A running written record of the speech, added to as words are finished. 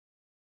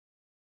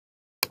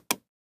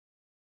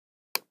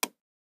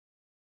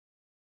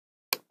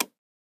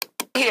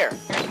here.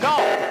 No.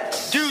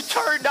 Dude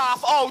turned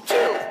off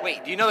O2.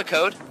 Wait, do you know the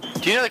code?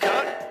 Do you know the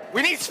code?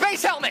 We need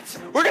space helmets.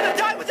 We're gonna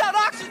die without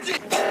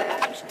oxygen.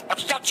 I'm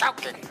still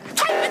choking.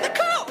 Type in the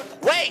code.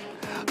 Wait.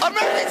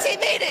 Emergency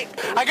meeting.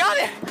 I got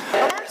it.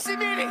 Emergency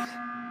meeting.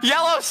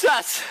 Yellow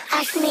sus.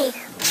 That's me.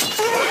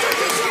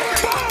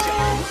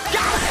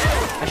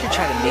 I should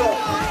try to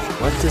make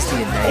what does the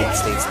United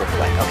States look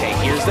like? Okay,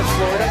 here's the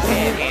Florida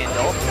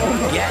Panhandle.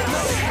 Yes.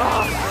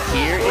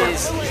 Here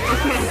is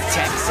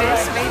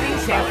Texas,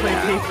 maybe?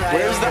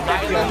 Where's the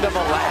island of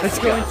Alaska? Let's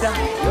go inside.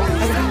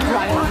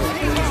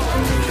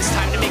 It's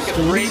time to make a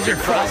bridge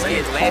across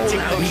the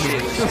Atlantic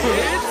Ocean.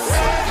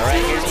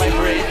 Alright, here's my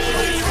bridge.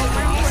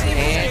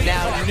 And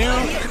now I'm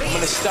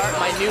gonna start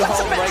my new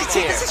home right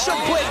here.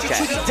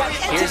 Okay.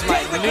 Here's my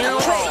new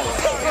home.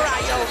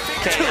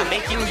 Okay, I'm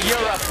making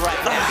Europe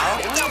right now.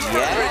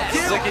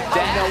 Yes, look at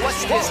that. No,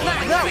 what's this?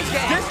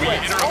 This way.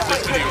 Oh my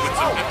goodness.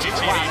 Oh,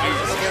 wow.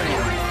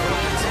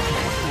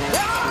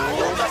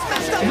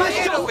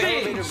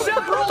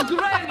 Several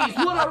grannies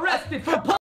were arrested for